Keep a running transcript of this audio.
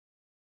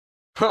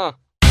Huh.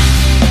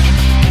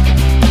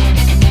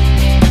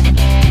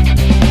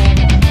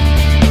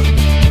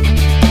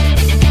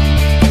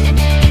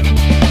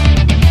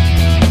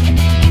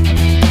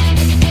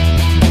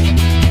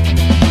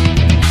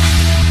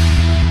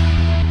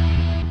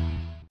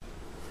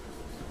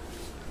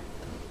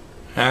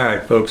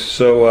 Alright folks,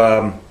 so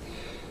I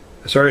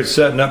started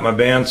setting up my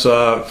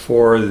bandsaw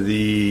for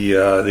the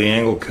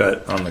angle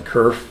cut on the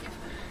kerf,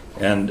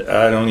 and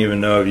I don't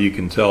even know if you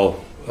can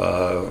tell.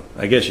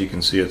 I guess you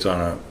can see it's on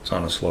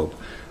a slope.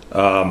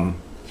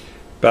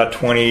 About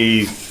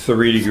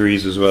 23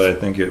 degrees is what I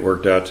think it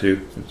worked out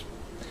to. It's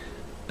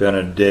been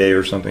a day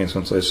or something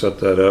since I set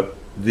that up.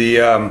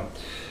 Then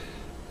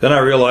I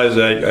realized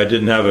I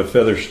didn't have a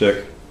feather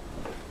stick,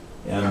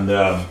 and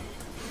I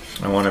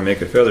want to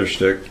make a feather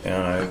stick,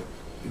 and I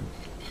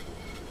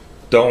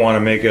don't want to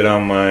make it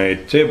on my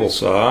table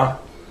saw.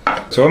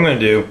 So what I'm going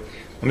to do,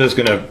 I'm just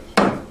going to,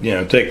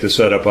 take the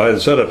setup. The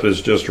setup is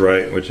just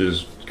right, which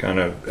is kind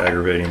of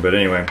aggravating, but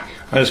anyway,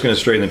 I'm just going to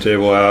straighten the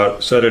table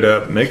out, set it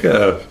up, make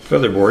a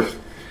feather board,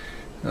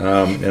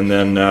 and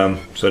then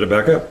set it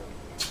back up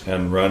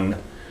and run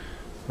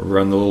the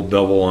little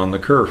bevel on the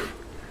kerf.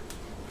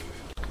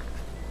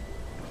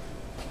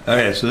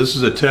 Okay, so this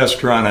is a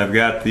test run. I've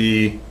got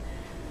the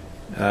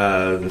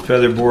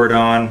feather board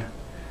on.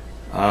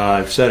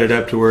 I've set it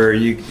up to where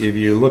if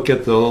you look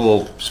at the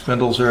little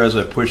spindles there as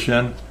I push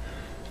in,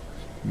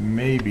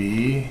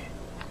 maybe,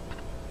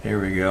 here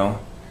we go.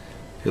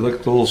 If you look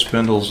at the little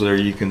spindles there,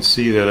 you can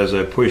see that as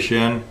I push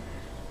in,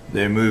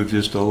 they move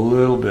just a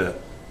little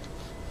bit.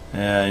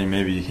 And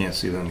maybe you can't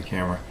see that on the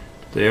camera.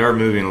 They are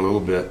moving a little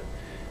bit.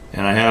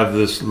 And I have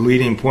this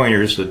leading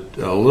pointer just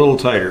a little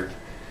tighter.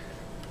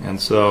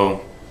 And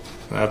so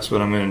that's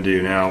what I'm going to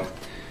do now.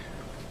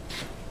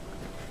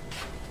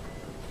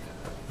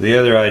 The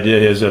other idea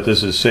is that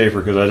this is safer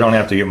because I don't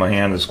have to get my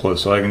hand this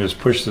close, so I can just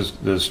push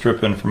the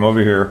strip in from over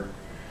here.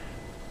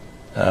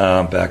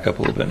 Back up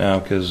a little bit now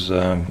because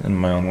I'm in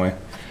my own way.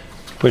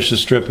 Push the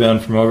strip in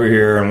from over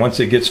here, and once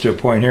it gets to a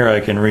point here, I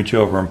can reach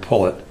over and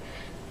pull it.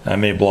 I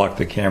may block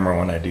the camera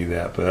when I do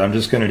that, but I'm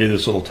just going to do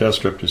this little test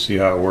strip to see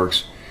how it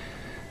works.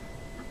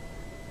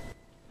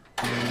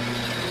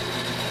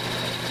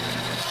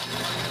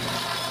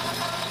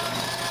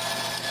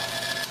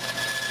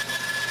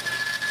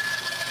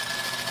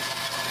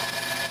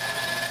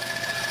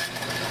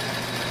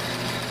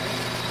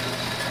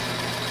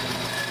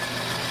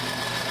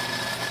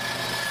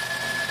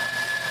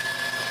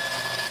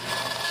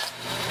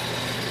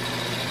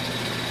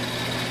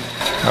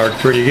 Worked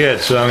pretty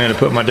good, so I'm going to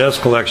put my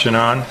dust collection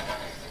on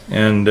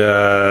and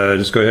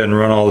just go ahead and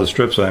run all the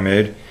strips I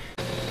made.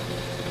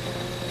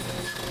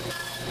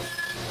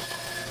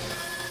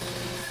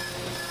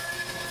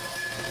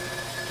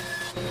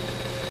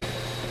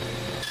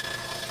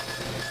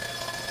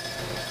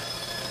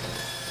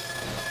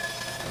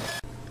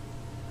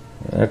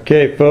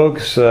 Okay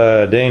folks,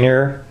 Dane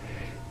here,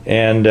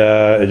 and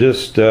I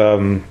just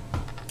wanted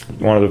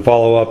to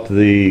follow up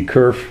the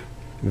kerf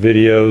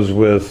videos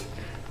with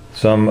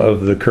some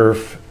of the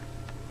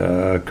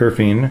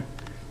kerfing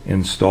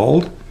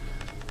installed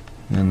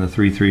in the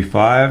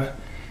 335,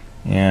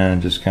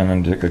 and just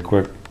kind of take a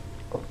quick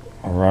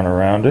run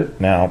around it.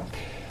 Now,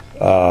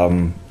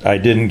 I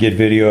didn't get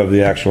video of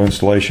the actual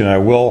installation.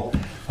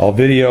 I'll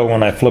video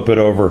when I flip it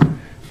over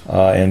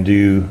and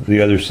do the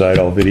other side.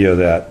 I'll video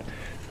that.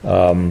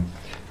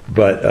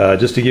 But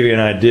just to give you an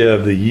idea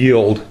of the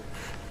yield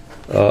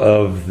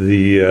of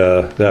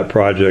that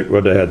project,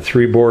 what I had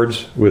 3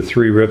 boards with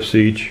 3 rips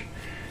each,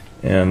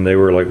 and they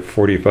were like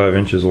 45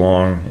 inches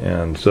long,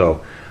 and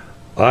so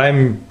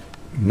I'm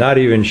not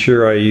even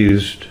sure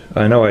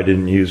I know I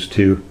didn't use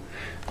 2,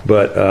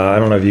 but I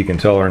don't know if you can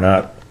tell or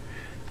not.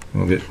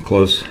 We'll get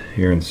close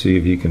here and see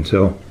if you can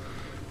tell.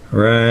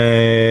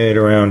 Right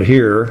around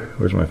here,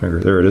 where's my finger?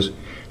 There it is.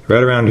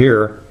 Right around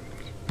here,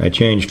 I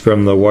changed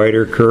from the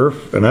wider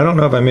kerf, and I don't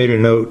know if I made a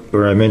note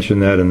or I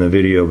mentioned that in the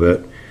video,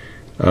 but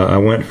I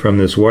went from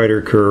this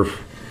wider kerf,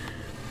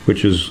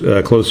 which is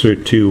closer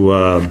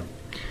to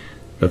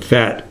a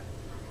fat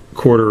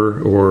quarter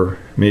or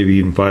maybe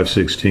even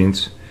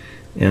 5/16,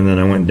 and then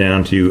I went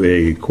down to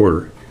a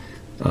quarter,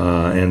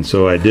 and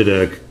so I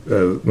did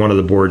one of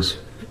the boards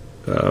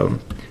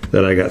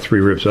that I got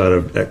 3 rips out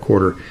of at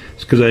quarter,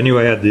 because I knew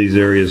I had these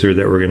areas here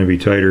that were going to be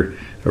tighter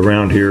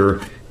around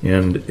here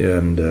and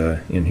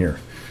in here.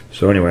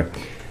 So anyway,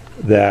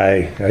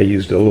 I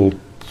used a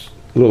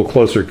little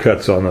closer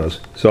cuts on those.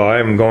 So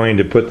I'm going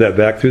to put that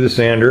back through the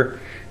sander.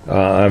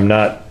 I'm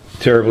not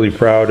terribly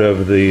proud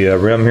of the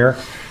rim here,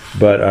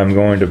 but I'm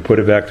going to put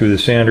it back through the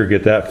sander,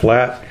 get that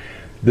flat.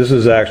 This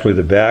is actually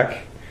the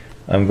back.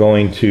 I'm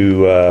going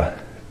to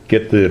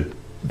get the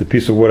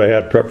piece of wood I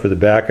had prepped for the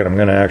back, and I'm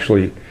going to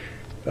actually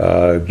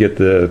get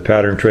the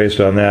pattern traced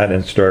on that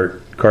and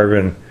start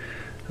carving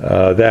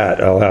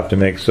that. I'll have to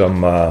make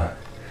some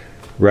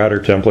router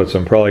templates.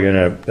 I'm probably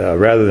going to,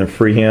 rather than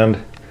freehand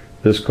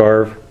this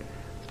carve,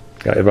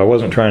 if I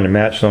wasn't trying to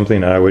match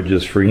something, I would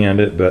just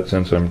freehand it, but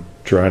since I'm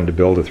trying to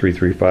build a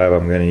 335,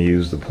 I'm going to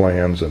use the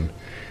plans, and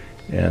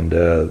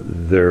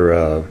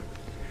they're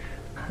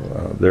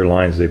their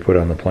lines they put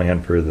on the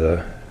plan for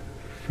the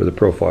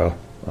profile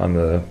on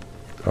the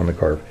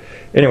carve.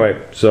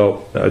 Anyway,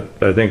 so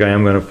I think I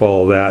am going to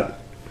follow that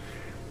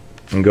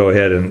and go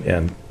ahead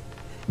and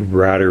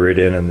router it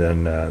in, and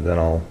then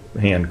I'll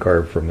hand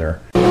carve from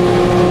there.